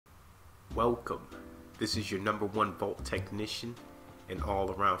Welcome. This is your number one vault technician and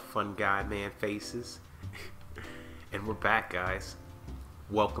all around fun guy man faces. And we're back, guys.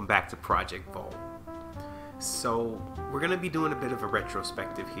 Welcome back to Project Vault. So we're going to be doing a bit of a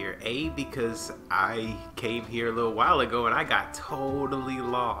retrospective here. Because I came here a little while ago and I got totally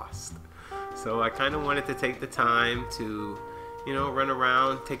lost. So I kind of wanted to take the time to, run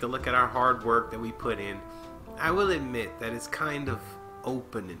around, take a look at our hard work that we put in. I will admit that it's kind of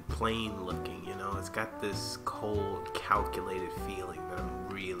open and plain looking, it's got this cold, calculated feeling that I'm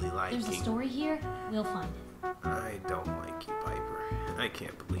really liking. There's a story here, we'll find it. I don't like you, Piper. I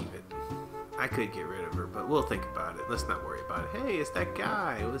can't believe it. I could get rid of her, but we'll think about it. Let's not worry about it. Hey, it's that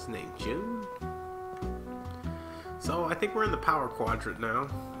guy. What's his name? June? So I think we're in the power quadrant now.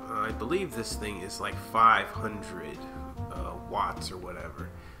 I believe this thing is like 500 watts or whatever.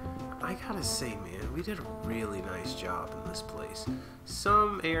 I gotta say, man, we did a really nice job in this place.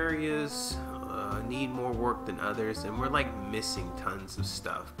 Some areas need more work than others, and we're like missing tons of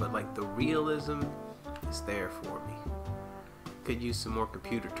stuff, but like the realism is there for me. Could use some more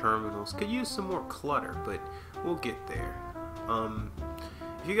computer terminals, could use some more clutter, but we'll get there.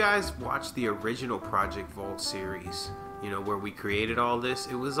 If you guys watched the original Project Vault series, where we created all this,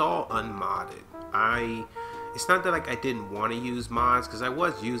 it was all unmodded. It's not that I didn't want to use mods, because I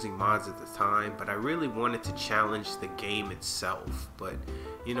was using mods at the time, but I really wanted to challenge the game itself. But,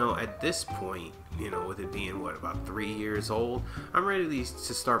 at this point, with it being, about 3 years old, I'm ready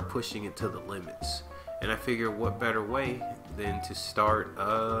to start pushing it to the limits. And I figure what better way than to start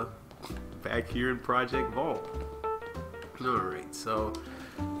back here in Project Vault. Alright, so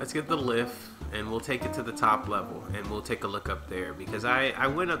let's get the lift and we'll take it to the top level and we'll take a look up there, because I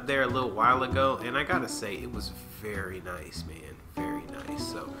went up there a little while ago and I gotta say it was very nice, man, very nice.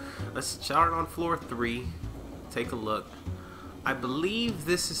 So let's start on floor 3, take a look. I believe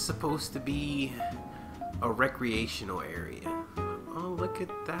this is supposed to be a recreational area. Oh, look at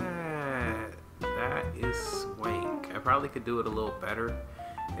that. That is swank. I probably could do it a little better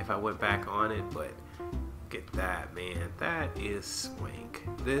if I went back on it, but look at that, man. That is swank.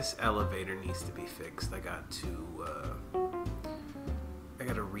 This elevator needs to be fixed. I got to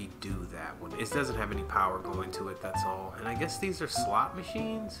redo that one. It doesn't have any power going to it, that's all. And I guess these are slot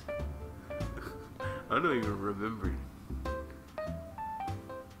machines? I don't even remember.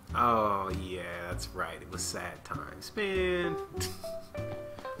 Oh, yeah, that's right. It was sad times, man.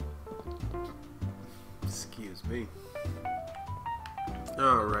 Excuse me.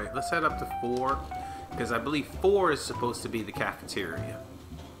 Alright, let's head up to 4, because I believe 4 is supposed to be the cafeteria.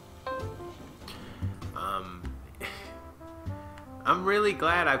 I'm really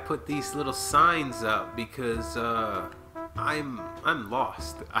glad I put these little signs up, because I'm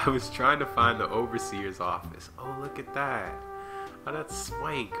lost. I was trying to find the overseer's office. Oh, look at that. Oh, that's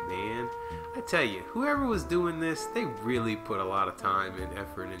swank, man. I tell you, whoever was doing this, they really put a lot of time and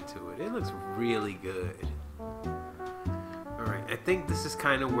effort into it. It looks really good. Alright, I think this is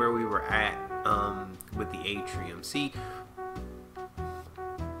kind of where we were at with the atrium. See,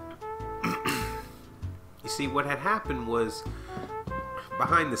 you see, what had happened was,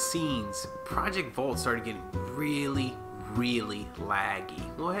 behind the scenes, Project Vault started getting really, really laggy.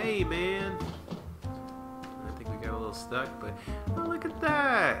 Well, hey, man. I think we got a little stuck, but oh, look at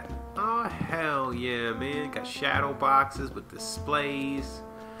that. Oh, hell yeah, man. Got shadow boxes with displays.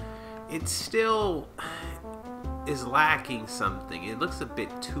 It still is lacking something. It looks a bit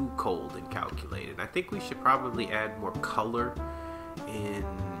too cold and calculated. I think we should probably add more color and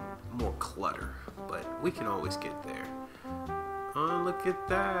more clutter, but we can always get there. Oh, look at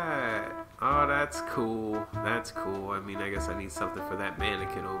that. Oh, that's cool. That's cool. I mean, I guess I need something for that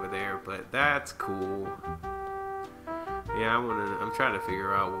mannequin over there, but that's cool. Yeah, I'm trying to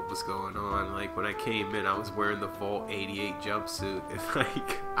figure out what was going on. Like, when I came in, I was wearing the Vault 88 jumpsuit, and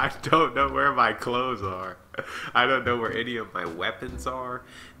like, I don't know where my clothes are. I don't know where any of my weapons are.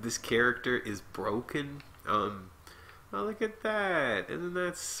 This character is broken. Oh, look at that. Isn't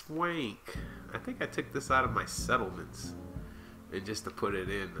that swank? I think I took this out of my settlements. And just to put it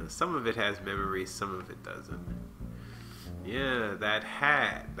in. Some of it has memories, some of it doesn't. Yeah, that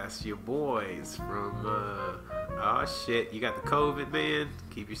hat. That's your boys from, oh shit, you got the COVID, man?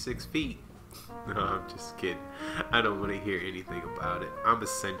 Keep your 6 feet. No, I'm just kidding. I don't want to hear anything about it. I'm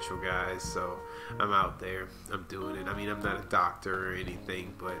essential, guys, so I'm out there. I'm doing it. I mean, I'm not a doctor or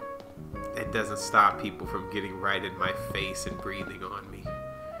anything, but it doesn't stop people from getting right in my face and breathing on me.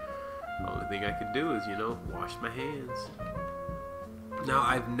 The only thing I can do is, wash my hands. Now,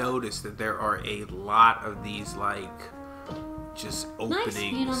 I've noticed that there are a lot of these, like, just openings. Nice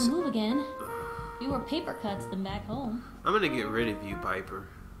being on the move again. Fewer paper cuts than back home. I'm gonna get rid of you, Piper.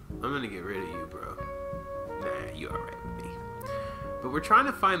 I'm gonna get rid of you, bro. Nah, you alright with me. But we're trying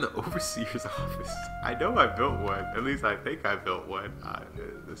to find the overseer's office. I know I built one. At least I think I built one.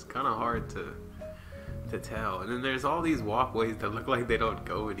 It's kind of hard to tell. And then there's all these walkways that look like they don't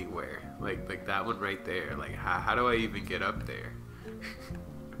go anywhere. Like that one right there. Like, how do I even get up there?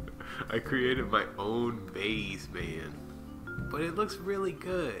 I created my own base, man. But it looks really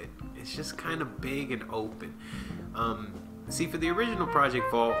good. It's just kind of big and open. See, for the original Project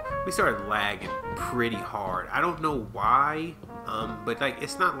Vault, we started lagging pretty hard. I don't know why, but like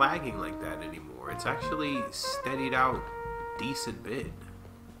it's not lagging like that anymore. It's actually steadied out decent bit.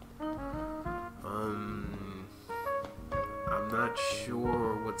 I'm not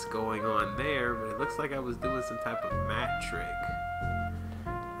sure what's going on there, but it looks like I was doing some type of mat trick.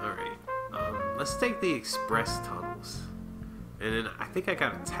 Alright, let's take the express tunnels. And then I think I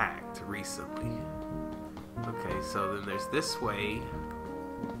got attacked recently. Okay, so then there's this way.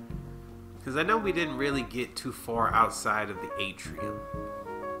 Because I know we didn't really get too far outside of the atrium.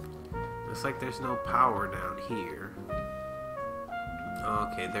 Looks like there's no power down here.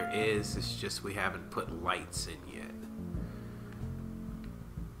 Okay, there is. It's just we haven't put lights in yet.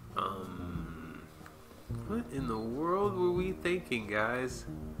 What in the world were we thinking, guys?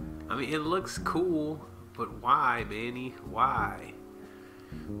 I mean, it looks cool, but why, Manny? Why?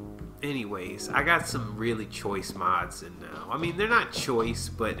 Anyways, I got some really choice mods in now. I mean, they're not choice,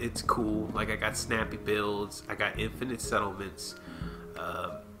 but it's cool. Like, I got snappy builds. I got infinite settlements.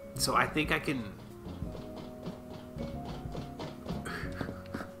 So I think I can...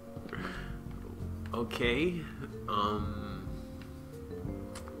 Okay.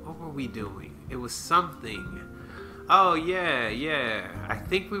 What were we doing? It was something. Oh, yeah. I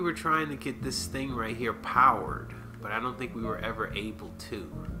think we were trying to get this thing right here powered, but I don't think we were ever able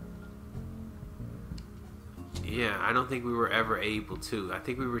to. Yeah, I don't think we were ever able to. I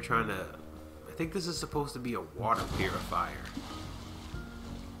think we were trying to... I think this is supposed to be a water purifier.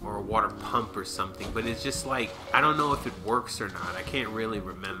 Or a water pump or something, but it's just like, I don't know if it works or not. I can't really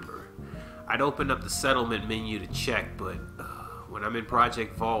remember. I'd open up the settlement menu to check, but when I'm in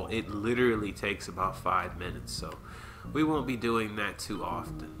Project Vault, it literally takes about 5 minutes, so we won't be doing that too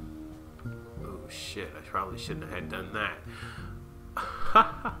often. Oh shit, I probably shouldn't have done that.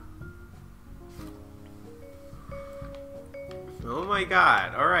 Oh my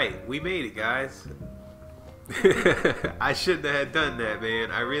god, alright, we made it, guys. I shouldn't have done that,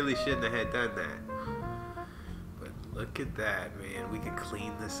 man. I really shouldn't have done that. But look at that, man. We can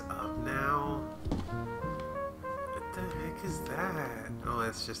clean this up now. What the heck is that? Oh,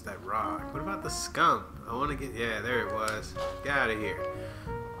 that's just that rock. What about the scum? I want to get... Yeah, there it was. Get out of here.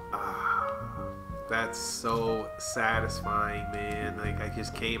 Ah, that's so satisfying, man. Like, I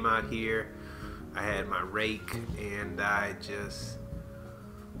just came out here. I had my rake, and I just...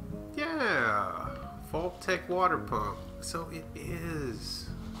 Yeah... Vault Tech water pump. So it is.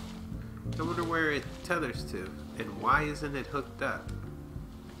 I wonder where it tethers to. And why isn't it hooked up?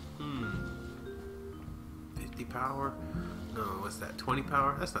 50 power? No, what's that? 20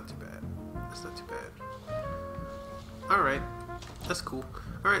 power? That's not too bad. That's not too bad. Alright. That's cool.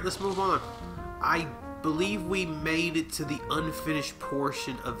 Alright, let's move on. I believe we made it to the unfinished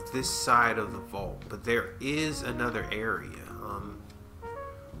portion of this side of the vault. But there is another area.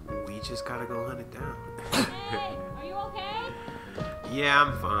 We just gotta go hunt it down. Hey, are you okay? Yeah,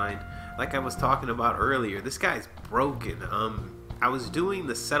 I'm fine. Like I was talking about earlier, this guy's broken. I was doing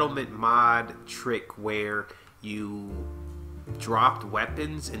the settlement mod trick where you dropped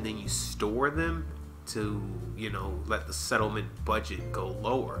weapons and then you store them to, you know, let the settlement budget go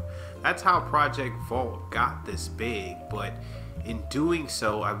lower. That's how Project Vault got this big, but in doing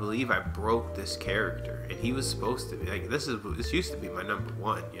so, I believe I broke this character, and he was supposed to be like, this used to be my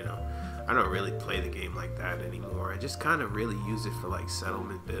 #1, you know. I don't really play the game like that anymore. I just kind of really use it for like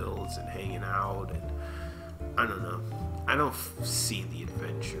settlement builds and hanging out, and I don't know. I don't see the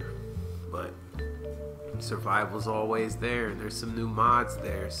adventure, but survival's always there, and there's some new mods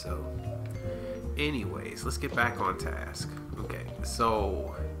there. So anyways, let's get back on task. Okay,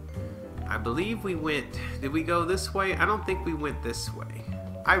 so I believe we went... Did we go this way? I don't think we went this way.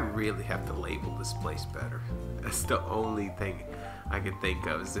 I really have to label this place better. That's the only thing I can think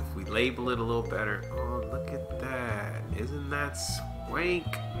of, is if we label it a little better. Oh, look at that. Isn't that swank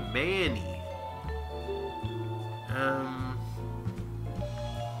Manny?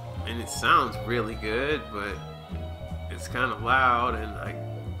 And it sounds really good, but it's kind of loud, and I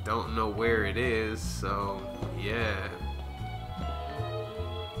don't know where it is, so yeah.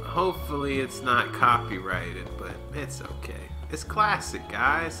 Hopefully it's not copyrighted, but it's okay. It's classic,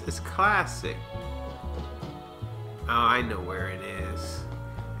 guys. It's classic. Oh, I know where it is.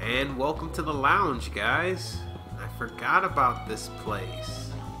 And welcome to the lounge, guys. I forgot about this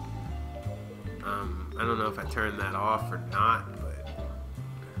place. I don't know if I turned that off or not, but...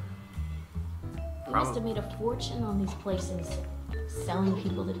 You must have made a fortune on these places, selling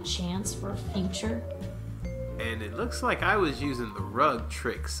people the chance for a future. And it looks like I was using the rug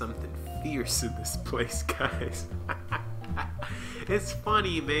trick something fierce in this place, guys. It's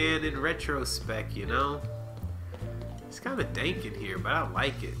funny, man, in retrospect, you know? It's kind of dank in here, but I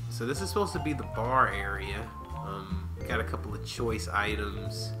like it. So this is supposed to be the bar area. Got a couple of choice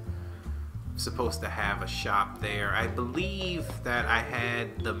items. Supposed to have a shop there. I believe that I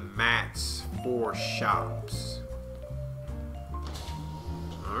had the mats for shops.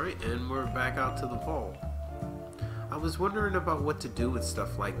 Alright, and we're back out to the vault. I was wondering about what to do with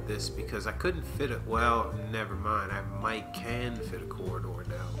stuff like this because I couldn't fit it. Well, never mind. I can fit a corridor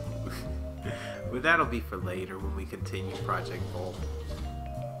now. But that'll be for later when we continue Project Vault.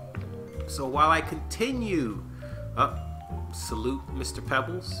 So while I continue, salute Mr.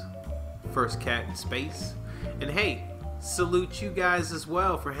 Pebbles, first cat in space. And hey, salute you guys as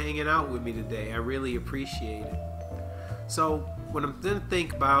well for hanging out with me today. I really appreciate it. So what I'm gonna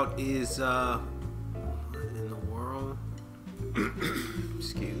think about is what in the world?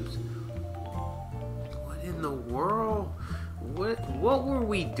 Excuse. What in the world? What were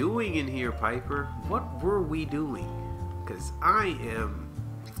we doing in here, Piper? What were we doing? Because I'm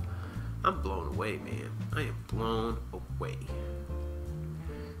blown away, man. I am blown away.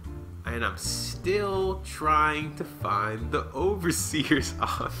 And I'm still trying to find the overseer's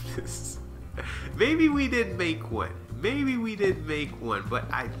office. Maybe we didn't make one. Maybe we didn't make one, but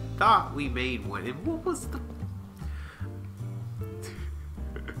I thought we made one. And what was the...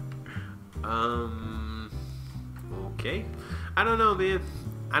 Okay. I don't know, man.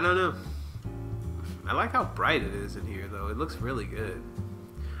 I don't know. I like how bright it is in here, though. It looks really good.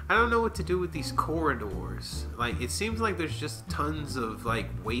 I don't know what to do with these corridors. Like, it seems like there's just tons of, like,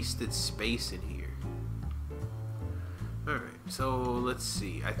 wasted space in here. Alright, so let's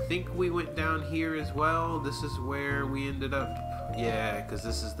see. I think we went down here as well. This is where we ended up. Yeah, because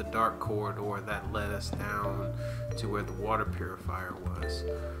this is the dark corridor that led us down to where the water purifier was.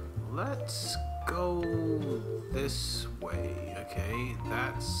 Let's go this way, okay?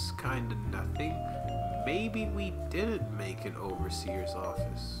 That's kind of nothing. Maybe we didn't make an overseer's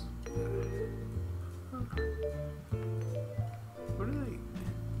office. What are they?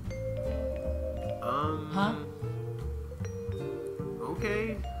 Huh?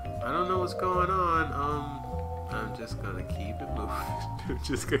 Okay. I don't know what's going on. I'm just gonna keep it moving. I'm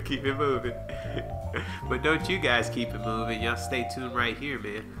just gonna keep it moving. But don't you guys keep it moving. Y'all stay tuned right here,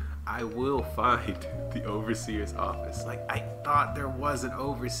 man. I will find the overseer's office. Like, I thought there was an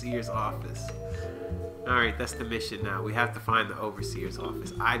overseer's office. Alright, that's the mission now. We have to find the overseer's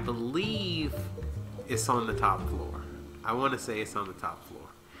office. I believe it's on the top floor. I want to say it's on the top floor.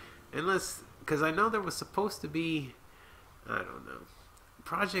 Unless, because I know there was supposed to be, I don't know.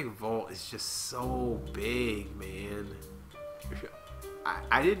 Project Vault is just so big, man.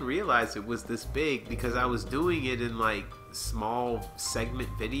 I didn't realize it was this big because I was doing it in like small segment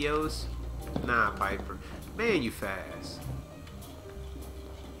videos. Nah, Piper. Man, you fast.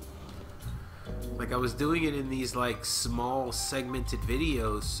 Like, I was doing it in these like small segmented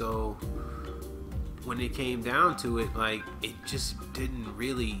videos, so when it came down to it, like, it just didn't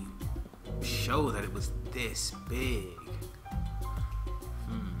really show that it was this big.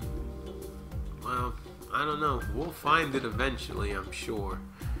 Well, I don't know. We'll find it eventually, I'm sure,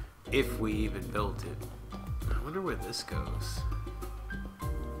 if we even built it. I wonder where this goes.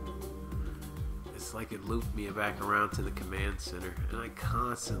 It's like it looped me back around to the command center, and I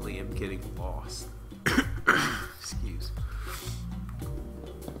constantly am getting lost. Excuse.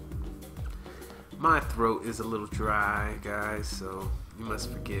 My throat is a little dry, guys, so you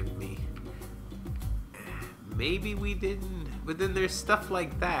must forgive me. Maybe we didn't, but then there's stuff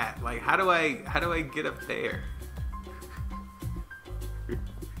like that. Like, how do I get up there?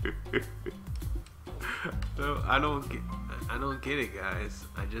 No, I don't get it, guys.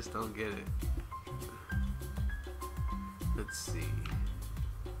 I just don't get it. Let's see.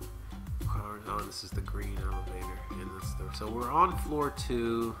 Oh, this is the green elevator, and that's the, so we're on floor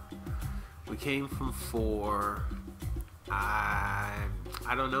 2. We came from 4.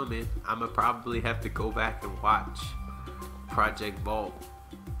 I don't know, man. I'm gonna probably have to go back and watch Project Vault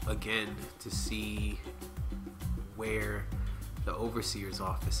again to see where the overseer's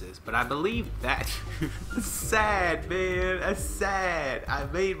office is. But I believe that it's sad, man. That's sad. I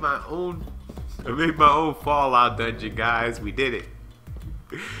made my own Fallout dungeon, guys. We did it.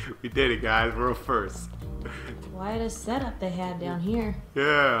 We did it, guys. World first. quite a setup they had down here.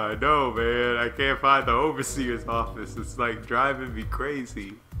 Yeah, I know, man. I can't find the overseer's office. It's like driving me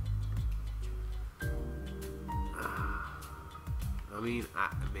crazy. I mean,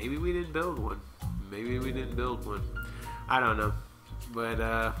 maybe we didn't build one. Maybe we didn't build one. I don't know.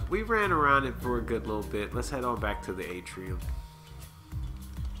 But we ran around it for a good little bit. Let's head on back to the atrium.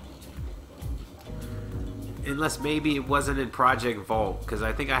 Unless maybe it wasn't in Project Vault, because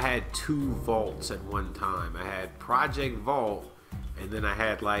I think I had 2 vaults at one time. I had Project Vault, and then I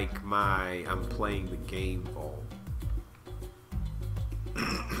had like my I'm playing the game vault.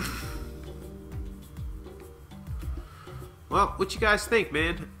 Well, what you guys think,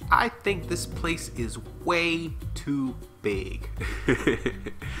 man? I think this place is way too big.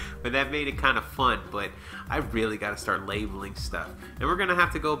 But that made it kind of fun, but I really got to start labeling stuff. And we're going to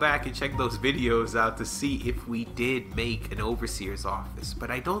have to go back and check those videos out to see if we did make an overseer's office.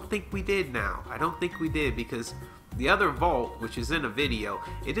 But I don't think we did now. I don't think we did, because the other vault, which is in a video,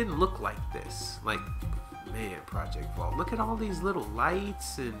 it didn't look like this. Like, man, Project Vault. Look at all these little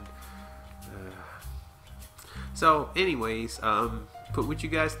lights and... So, anyways, put what you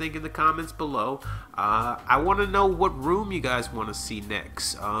guys think in the comments below. I want to know what room you guys want to see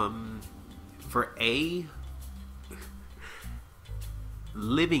next. For A,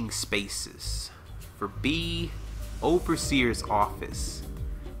 living spaces. For B, overseer's office.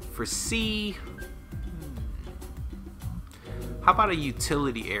 For C, how about a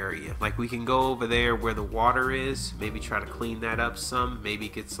utility area? Like we can go over there where the water is, maybe try to clean that up some. Maybe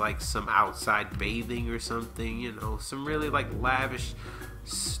it gets like some outside bathing or something, you know, some really like lavish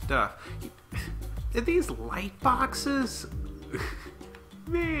stuff. Are these light boxes?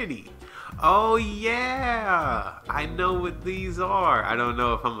 Manny. Oh yeah, I know what these are. I don't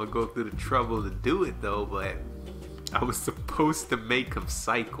know if I'm gonna go through the trouble to do it though, but I was supposed to make them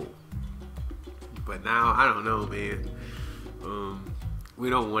cycle. But now, I don't know, man. We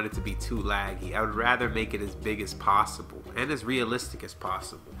don't want it to be too laggy. I would rather make it as big as possible and as realistic as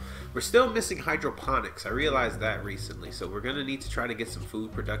possible. We're still missing hydroponics. I realized that recently, so we're gonna need to try to get some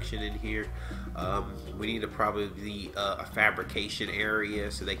food production in here. We need to probably a fabrication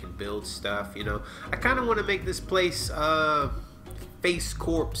area so they can build stuff, you know. I kind of want to make this place Face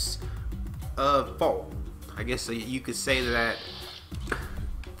Corp's Vault. I guess you could say that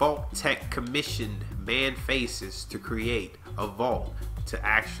Vault Tech commissioned Man Faces to create a vault to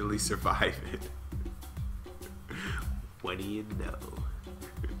actually survive it. What do you know?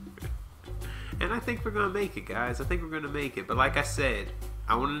 And I think we're gonna make it, guys. I think we're gonna make it. But like I said,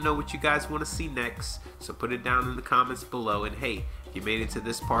 I want to know what you guys want to see next, so put it down in the comments below. And hey, if you made it to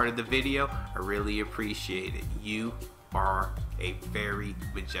this part of the video, I really appreciate it. You are a very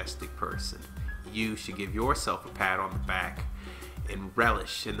majestic person. You should give yourself a pat on the back and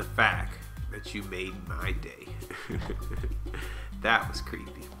relish in the fact that you made my day. That was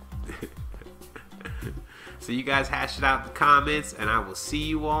creepy. So you guys hash it out in the comments, and I will see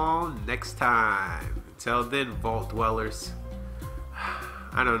you all next time. Until then, Vault Dwellers,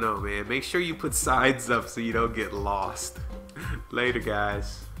 I don't know, man. Make sure you put signs up so you don't get lost. Later,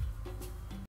 guys.